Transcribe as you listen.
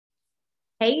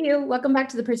Hey, you. Welcome back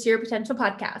to the Pursue Your Potential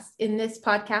podcast. In this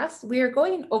podcast, we are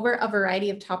going over a variety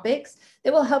of topics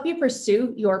that will help you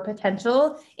pursue your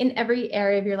potential in every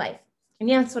area of your life. And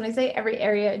yes, when I say every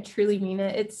area, I truly mean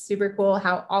it. It's super cool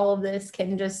how all of this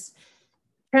can just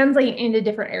translate into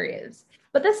different areas.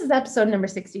 But this is episode number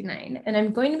 69, and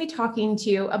I'm going to be talking to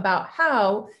you about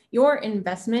how your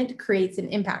investment creates an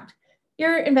impact.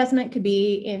 Your investment could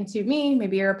be into me,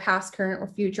 maybe you're a past, current, or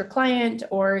future client,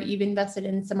 or you've invested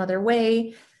in some other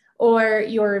way, or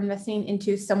you're investing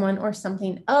into someone or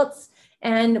something else.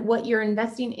 And what you're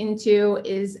investing into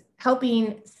is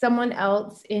helping someone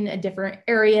else in a different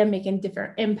area, making a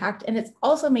different impact. And it's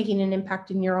also making an impact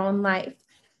in your own life.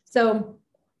 So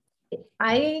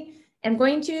I am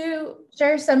going to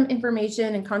share some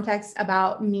information and context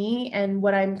about me and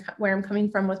where I'm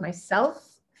coming from with myself.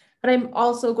 But I'm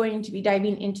also going to be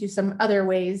diving into some other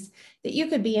ways that you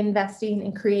could be investing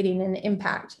and creating an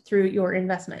impact through your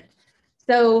investment.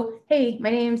 So, hey, my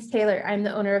name's Taylor. I'm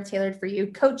the owner of Tailored For You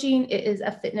Coaching. It is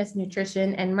a fitness,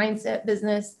 nutrition, and mindset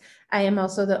business. I am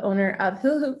also the owner of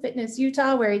Hula Hoop Fitness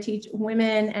Utah, where I teach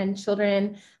women and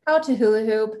children how to hula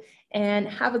hoop and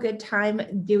have a good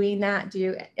time doing that,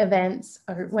 do events,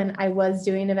 or when I was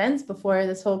doing events before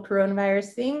this whole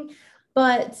coronavirus thing.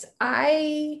 But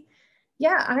I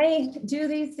do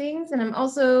these things, and I'm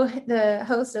also the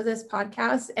host of this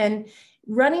podcast, and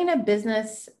running a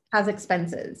business has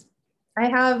expenses. I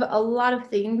have a lot of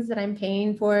things that I'm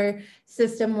paying for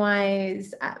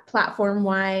system-wise,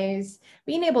 platform-wise.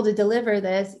 Being able to deliver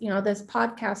this, this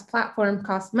podcast platform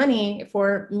costs money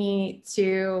for me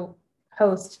to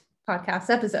host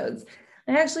podcast episodes.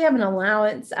 I actually have an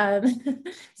allowance.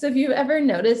 So if you ever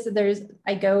notice that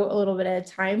I go a little bit at a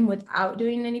time without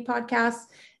doing any podcasts,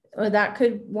 that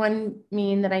could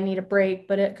mean that I need a break,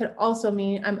 but it could also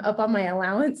mean I'm up on my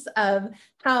allowance of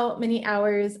how many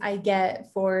hours I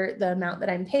get for the amount that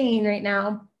I'm paying right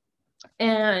now.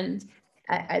 And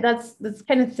that's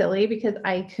kind of silly because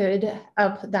I could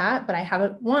up that, but I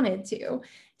haven't wanted to.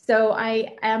 So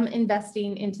I am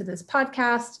investing into this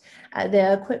podcast,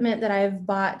 the equipment that I've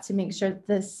bought to make sure that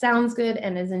this sounds good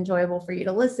and is enjoyable for you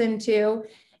to listen to.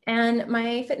 And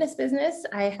my fitness business,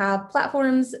 I have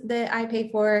platforms that I pay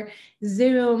for,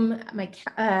 Zoom, my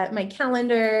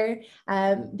calendar,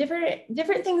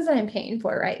 different things that I'm paying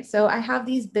for, right? So I have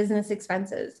these business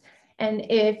expenses. And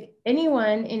if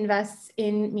anyone invests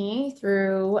in me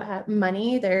through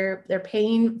money, they're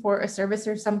paying for a service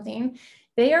or something,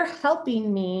 they are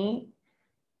helping me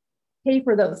pay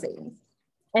for those things.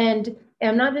 And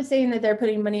I'm not just saying that they're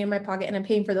putting money in my pocket and I'm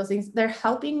paying for those things. They're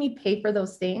helping me pay for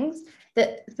those things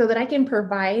so that I can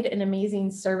provide an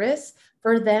amazing service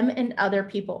for them and other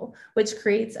people, which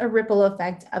creates a ripple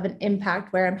effect of an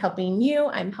impact where I'm helping you,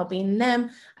 I'm helping them.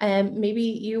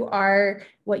 Maybe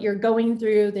what you're going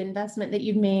through, the investment that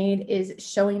you've made is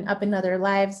showing up in other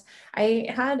lives. I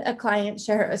had a client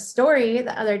share a story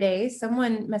the other day.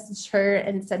 Someone messaged her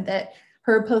and said that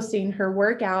her posting her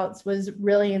workouts was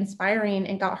really inspiring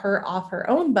and got her off her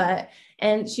own butt.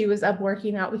 And she was up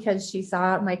working out because she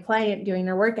saw my client doing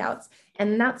her workouts.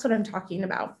 And that's what I'm talking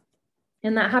about.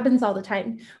 And that happens all the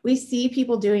time. We see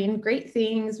people doing great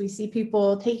things. We see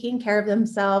people taking care of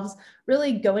themselves,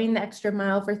 really going the extra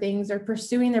mile for things or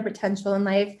pursuing their potential in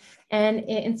life. And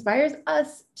it inspires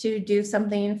us to do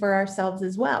something for ourselves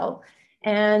as well.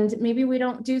 And maybe we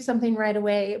don't do something right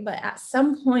away, but at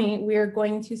some point we are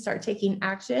going to start taking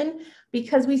action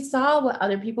because we saw what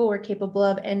other people were capable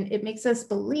of. And it makes us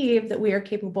believe that we are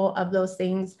capable of those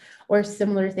things or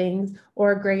similar things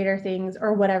or greater things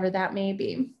or whatever that may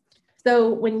be.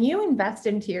 So when you invest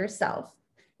into yourself,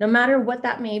 no matter what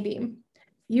that may be,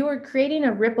 you are creating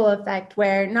a ripple effect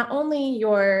where not only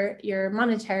your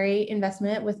monetary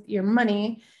investment with your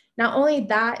money, not only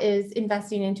that is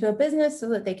investing into a business so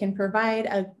that they can provide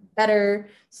a better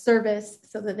service,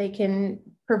 so that they can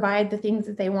provide the things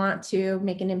that they want to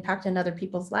make an impact in other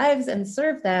people's lives and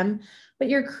serve them, but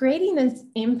you're creating this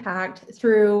impact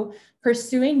through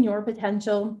pursuing your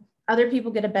potential. Other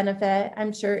people get a benefit.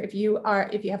 I'm sure if you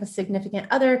have a significant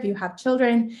other, if you have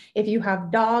children, if you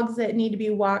have dogs that need to be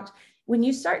walked, when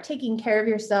you start taking care of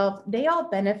yourself, they all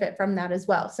benefit from that as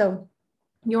well. So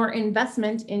your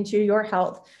investment into your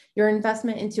health, your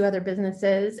investment into other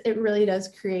businesses, it really does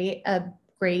create a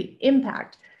great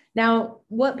impact. Now,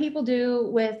 what people do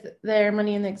with their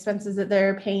money and the expenses that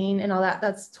they're paying and all that,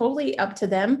 that's totally up to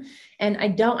them. And I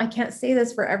can't say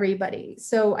this for everybody.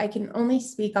 So I can only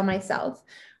speak on myself.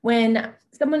 When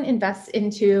someone invests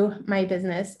into my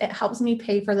business, it helps me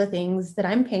pay for the things that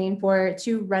I'm paying for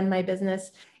to run my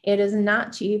business. It is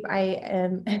not cheap. I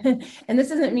am, and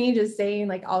this isn't me just saying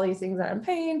like all these things that I'm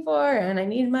paying for and I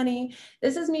need money.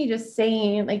 This is me just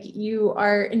saying like, you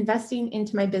are investing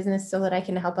into my business so that I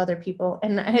can help other people.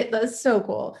 And that's so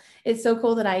cool. It's so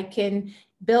cool that I can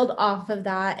build off of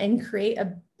that and create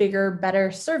a bigger,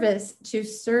 better service to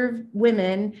serve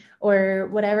women or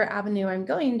whatever avenue I'm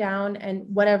going down and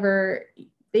whatever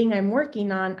thing I'm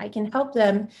working on, I can help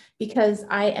them because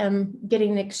I am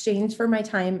getting an exchange for my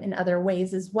time in other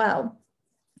ways as well.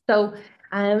 So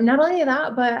not only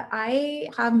that, but I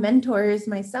have mentors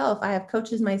myself. I have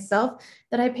coaches myself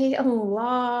that I pay a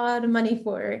lot of money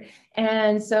for.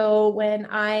 And so when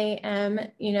I am,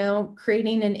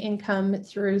 creating an income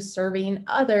through serving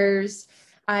others,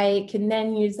 I can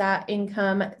then use that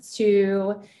income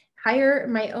to hire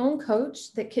my own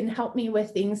coach that can help me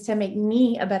with things to make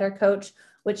me a better coach,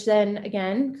 which then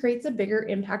again creates a bigger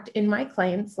impact in my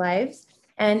clients' lives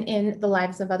and in the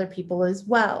lives of other people as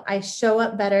well. I show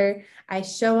up better. I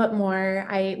show up more.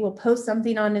 I will post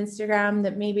something on Instagram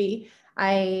that maybe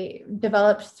I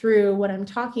developed through what I'm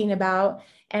talking about.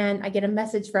 And I get a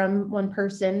message from one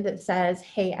person that says,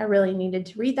 hey, I really needed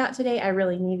to read that today. I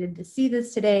really needed to see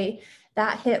this today.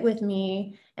 That hit with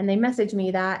me. And they message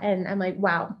me that. And I'm like,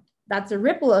 wow, that's a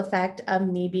ripple effect of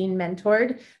me being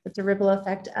mentored. That's a ripple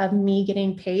effect of me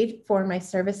getting paid for my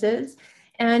services.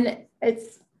 And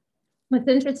it's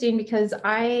interesting because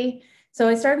I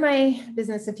started my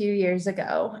business a few years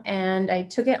ago and I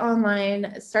took it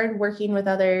online, started working with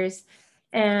others.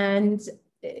 And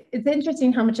it's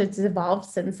interesting how much it's evolved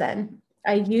since then.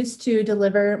 I used to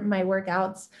deliver my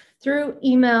workouts through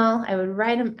email. I would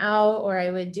write them out or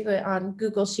I would do it on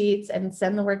Google Sheets and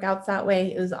send the workouts that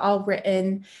way. It was all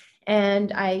written.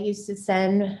 And I used to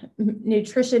send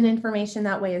nutrition information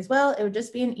that way as well. It would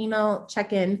just be an email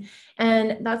check-in.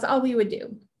 And that's all we would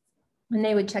do. And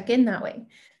they would check in that way.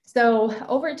 So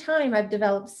over time, I've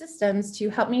developed systems to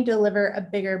help me deliver a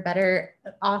bigger, better,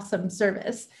 awesome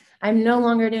service. I'm no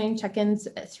longer doing check-ins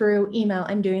through email.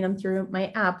 I'm doing them through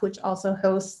my app, which also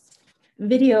hosts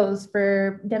videos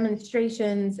for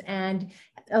demonstrations and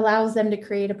allows them to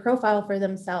create a profile for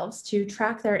themselves, to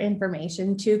track their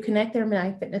information, to connect their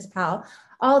MyFitnessPal.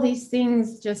 All these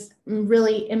things just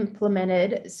really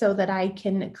implemented so that I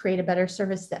can create a better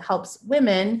service that helps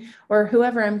women or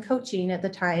whoever I'm coaching at the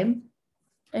time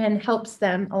and helps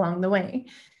them along the way.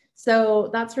 So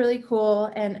that's really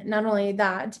cool. And not only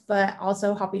that, but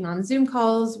also hopping on Zoom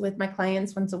calls with my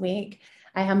clients once a week.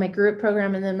 I have my group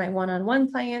program and then my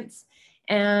one-on-one clients.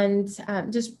 And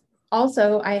just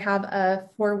also, I have a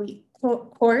 4-week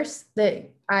course that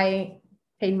I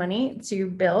paid money to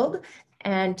build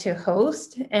and to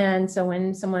host. And so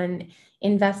when someone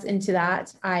invests into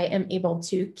that, I am able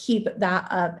to keep that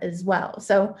up as well.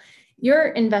 So your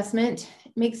investment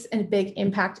makes a big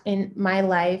impact in my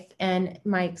life and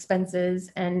my expenses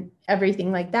and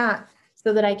everything like that,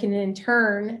 so that I can in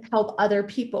turn help other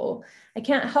people. I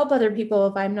can't help other people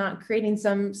if I'm not creating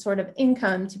some sort of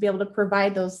income to be able to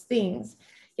provide those things.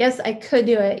 Yes, I could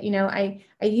do it.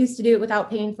 I used to do it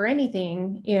without paying for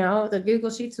anything. The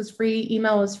Google Sheets was free,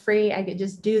 email was free. I could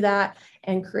just do that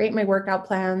and create my workout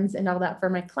plans and all that for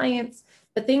my clients.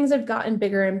 But things have gotten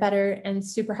bigger and better and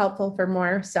super helpful for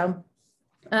more. So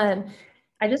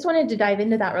I just wanted to dive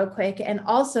into that real quick and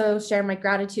also share my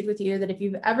gratitude with you that if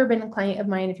you've ever been a client of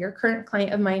mine, if you're a current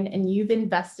client of mine and you've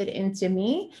invested into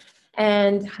me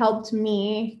and helped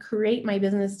me create my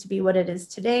business to be what it is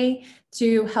today,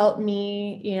 to help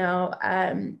me,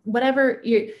 whatever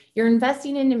you're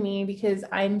investing into me because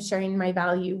I'm sharing my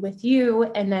value with you.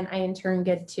 And then I in turn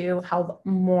get to help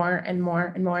more and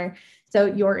more and more. So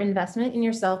your investment in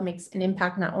yourself makes an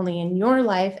impact not only in your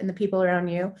life and the people around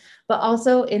you, but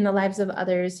also in the lives of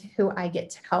others who I get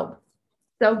to help.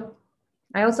 So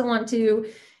I also want to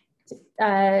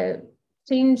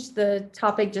change the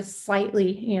topic just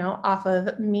slightly, off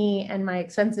of me and my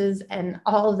expenses and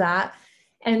all of that,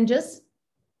 and just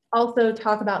also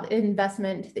talk about the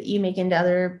investment that you make into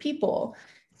other people.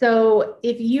 So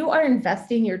if you are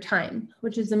investing your time,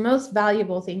 which is the most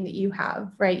valuable thing that you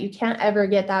have, right? You can't ever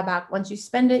get that back. Once you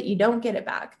spend it, you don't get it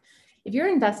back. If you're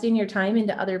investing your time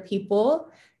into other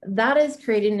people, that is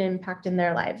creating an impact in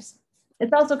their lives.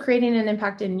 It's also creating an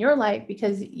impact in your life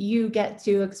because you get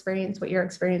to experience what you're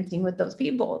experiencing with those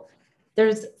people.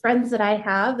 There's friends that I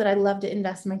have that I love to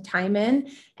invest my time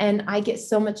in, and I get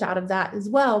so much out of that as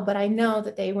well. But I know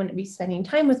that they wouldn't be spending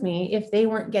time with me if they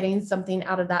weren't getting something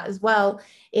out of that as well,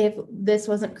 if this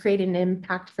wasn't creating an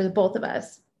impact for the both of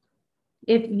us.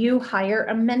 If you hire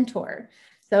a mentor,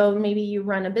 so maybe you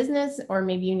run a business, or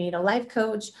maybe you need a life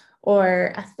coach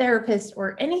or a therapist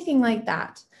or anything like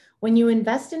that, When you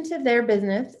invest into their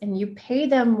business and you pay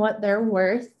them what they're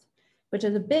worth, which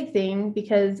is a big thing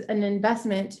because an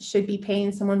investment should be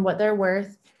paying someone what they're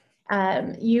worth,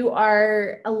 you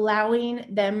are allowing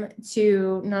them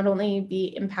to not only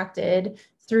be impacted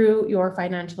through your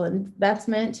financial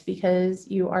investment because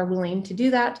you are willing to do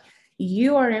that,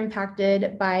 you are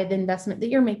impacted by the investment that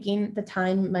you're making, the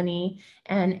time, money,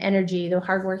 and energy, the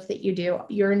hard work that you do.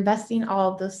 You're investing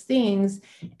all of those things.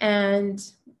 And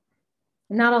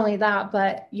not only that,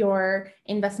 but your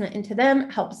investment into them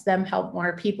helps them help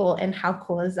more people. And how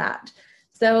cool is that?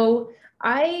 So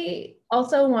I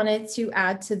also wanted to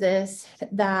add to this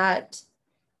that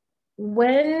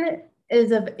when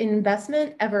is an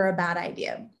investment ever a bad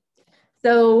idea?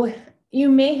 So you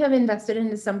may have invested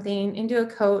into something, into a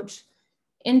coach,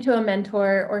 into a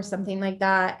mentor or something like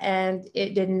that, and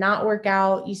it did not work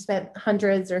out. You spent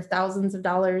hundreds or thousands of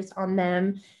dollars on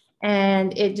them,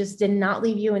 and it just did not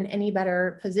leave you in any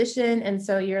better position. And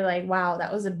so you're like, wow,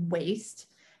 that was a waste.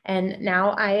 And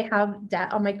now I have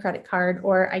debt on my credit card,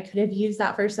 or I could have used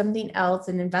that for something else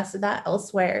and invested that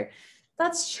elsewhere.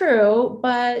 That's true,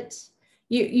 but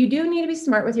you do need to be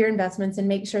smart with your investments and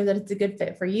make sure that it's a good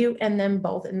fit for you and them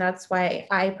both. And that's why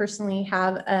I personally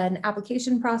have an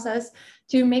application process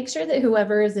to make sure that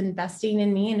whoever is investing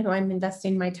in me and who I'm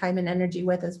investing my time and energy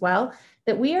with as well,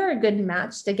 that we are a good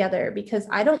match together, because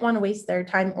I don't want to waste their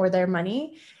time or their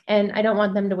money, and I don't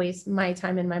want them to waste my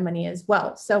time and my money as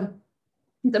well. So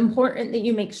it's important that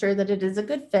you make sure that it is a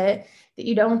good fit, that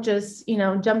you don't just,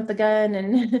 jump the gun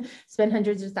and spend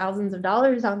hundreds of thousands of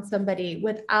dollars on somebody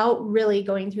without really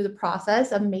going through the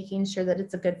process of making sure that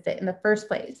it's a good fit in the first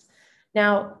place.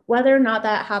 Now, whether or not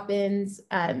that happens,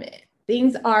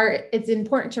 it's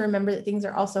important to remember that things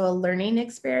are also a learning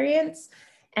experience.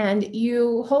 And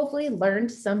you hopefully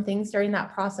learned some things during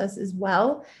that process as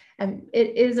well. And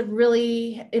it is a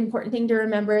really important thing to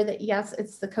remember that, yes,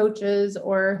 it's the coach's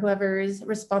or whoever's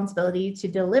responsibility to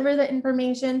deliver the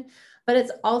information, but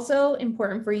it's also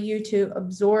important for you to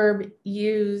absorb,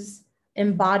 use,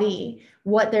 embody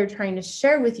what they're trying to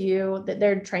share with you, that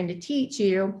they're trying to teach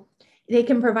you. They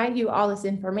can provide you all this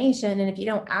information, and if you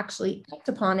don't actually act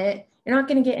upon it, you're not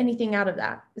going to get anything out of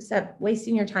that except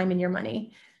wasting your time and your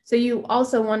money. So you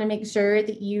also want to make sure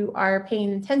that you are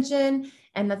paying attention.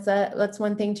 And that's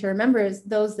one thing to remember, is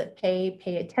those that pay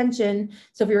attention.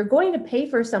 So if you're going to pay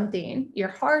for something, your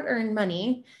hard-earned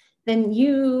money, then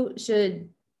you should,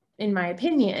 in my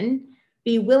opinion,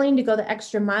 be willing to go the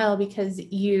extra mile because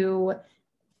you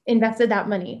invested that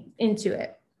money into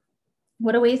it.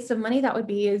 What a waste of money that would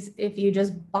be is if you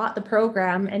just bought the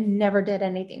program and never did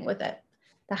anything with it.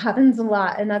 That happens a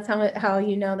lot. And that's how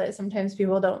you know that sometimes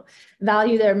people don't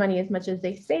value their money as much as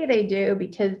they say they do,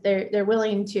 because they're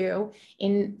willing to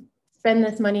spend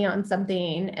this money on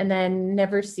something and then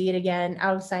never see it again,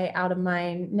 out of sight, out of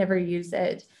mind, never use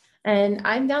it. And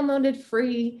I've downloaded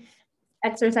free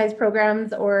exercise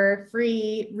programs or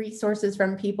free resources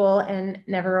from people and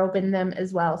never opened them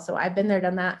as well. So I've been there,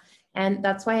 done that. And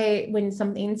that's why when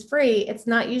something's free, it's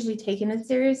not usually taken as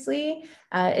seriously.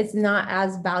 It's not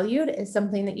as valued as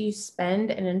something that you spend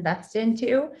and invest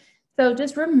into. So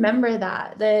just remember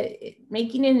that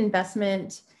making an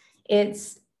investment,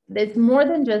 it's more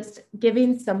than just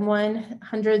giving someone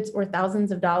hundreds or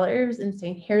thousands of dollars and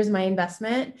saying, here's my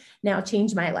investment, now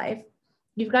change my life.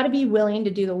 You've got to be willing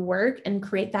to do the work and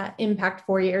create that impact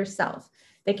for yourself.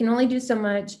 They can only do so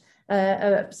much.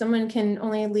 Someone can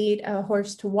only lead a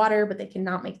horse to water, but they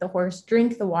cannot make the horse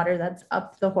drink the water that's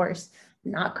up the horse.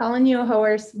 Not calling you a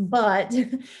horse, but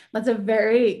that's a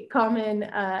very common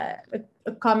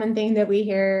thing that we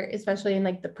hear, especially in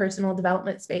like the personal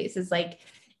development space, is like,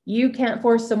 you can't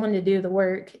force someone to do the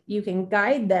work. You can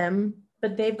guide them,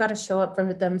 but they've got to show up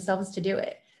for themselves to do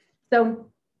it. So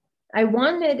I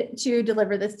wanted to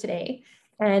deliver this today,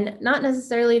 and not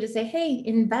necessarily to say, hey,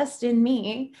 invest in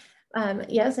me.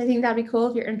 Yes, I think that'd be cool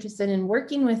if you're interested in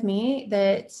working with me,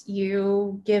 that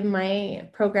you give my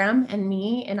program and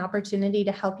me an opportunity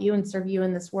to help you and serve you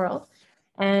in this world,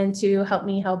 and to help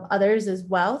me help others as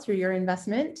well through your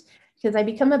investment, because I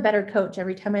become a better coach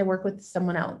every time I work with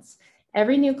someone else.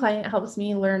 Every new client helps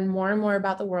me learn more and more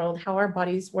about the world, how our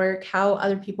bodies work, how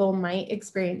other people might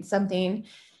experience something.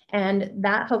 And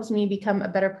that helps me become a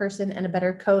better person and a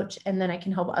better coach. And then I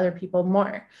can help other people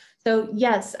more. So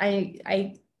yes,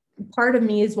 I part of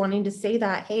me is wanting to say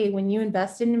that, hey, when you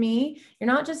invest in me, you're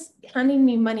not just handing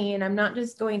me money, and I'm not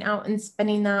just going out and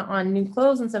spending that on new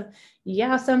clothes and stuff.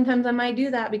 Yeah, sometimes I might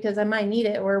do that because I might need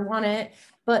it or want it,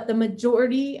 but the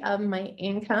majority of my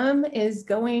income is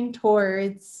going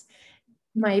towards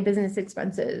my business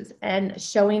expenses and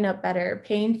showing up better,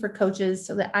 paying for coaches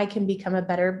so that I can become a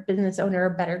better business owner, a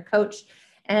better coach,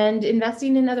 and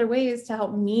investing in other ways to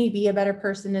help me be a better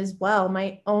person as well,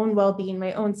 my own well-being,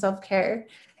 my own self-care.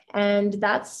 And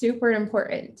that's super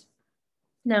important.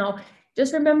 Now,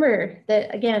 just remember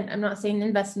that, again, I'm not saying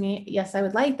invest in me. Yes, I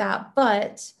would like that,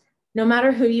 but no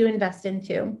matter who you invest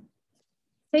into,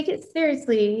 take it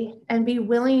seriously and be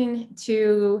willing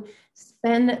to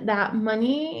spend that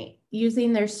money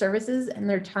using their services and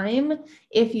their time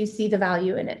if you see the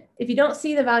value in it. If you don't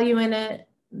see the value in it,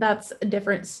 that's a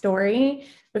different story.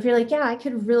 But if you're like, yeah, I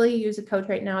could really use a coach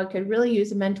right now, I could really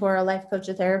use a mentor, a life coach,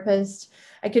 a therapist,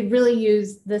 I could really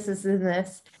use this, and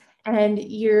this, and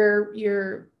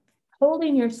you're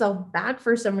holding yourself back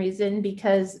for some reason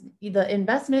because the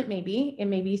investment maybe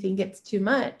you think it's too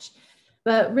much.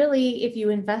 But really, if you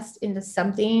invest into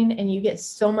something and you get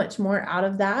so much more out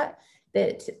of that,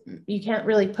 that you can't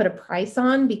really put a price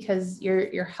on, because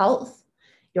your health,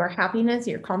 your happiness,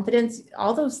 your confidence,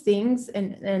 all those things,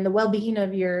 and the well-being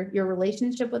of your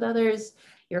relationship with others,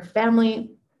 your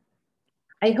family,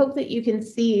 I hope that you can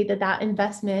see that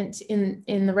investment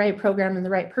in the right program and the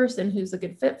right person who's a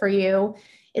good fit for you,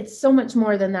 it's so much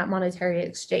more than that monetary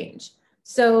exchange.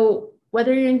 So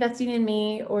whether you're investing in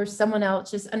me or someone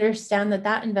else, just understand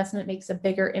that investment makes a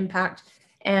bigger impact,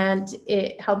 and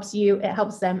it helps you, it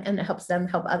helps them, and it helps them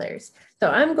help others. So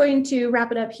I'm going to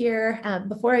wrap it up here.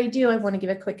 Before I do, I want to give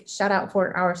a quick shout out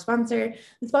for our sponsor.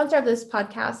 The sponsor of this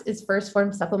podcast is 1st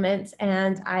Phorm Supplements,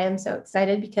 and I am so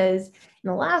excited because in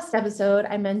the last episode,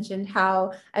 I mentioned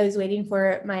how I was waiting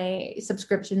for my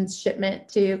subscriptions shipment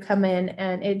to come in,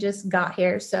 and it just got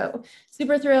here. So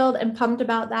super thrilled and pumped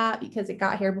about that because it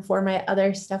got here before my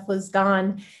other stuff was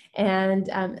gone. And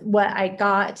what I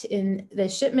got in the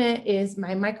shipment is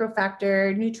my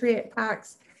Microfactor nutrient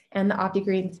packs and the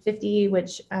OptiGreens 50,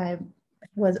 which I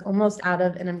was almost out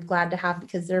of, and I'm glad to have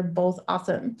because they're both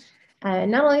awesome.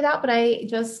 Not only that, but I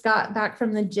just got back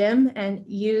from the gym and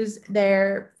used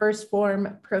their 1st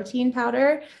Phorm protein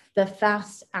powder, the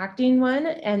fast acting one,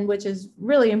 and which is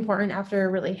really important after a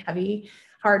really heavy,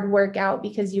 hard workout,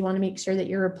 because you want to make sure that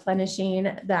you're replenishing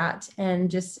that and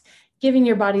just giving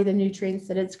your body the nutrients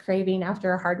that it's craving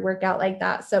after a hard workout like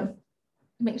that. So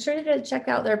make sure to check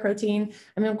out their protein.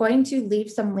 I'm going to leave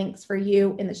some links for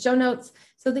you in the show notes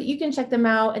so that you can check them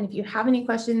out. And if you have any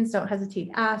questions, don't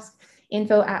hesitate to ask.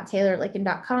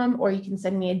 info@taylorlicken.com, or you can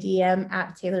send me a DM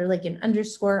at taylorlicken_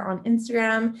 on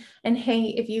Instagram. And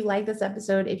hey, if you like this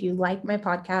episode, if you like my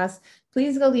podcast,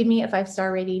 please go leave me a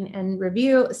 5-star rating and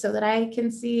review so that I can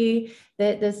see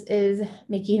that this is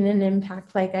making an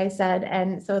impact, like I said,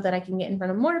 and so that I can get in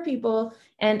front of more people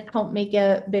and help make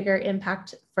a bigger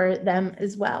impact for them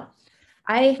as well.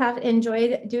 I have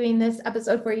enjoyed doing this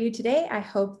episode for you today. I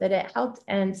hope that it helped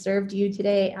and served you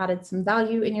today, added some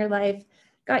value in your life,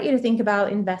 got you to think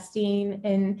about investing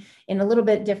in a little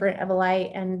bit different of a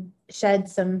light, and shed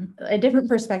a different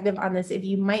perspective on this if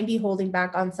you might be holding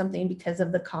back on something because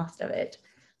of the cost of it.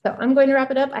 So I'm going to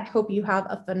wrap it up. I hope you have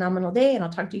a phenomenal day, and I'll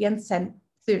talk to you again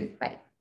soon. Bye.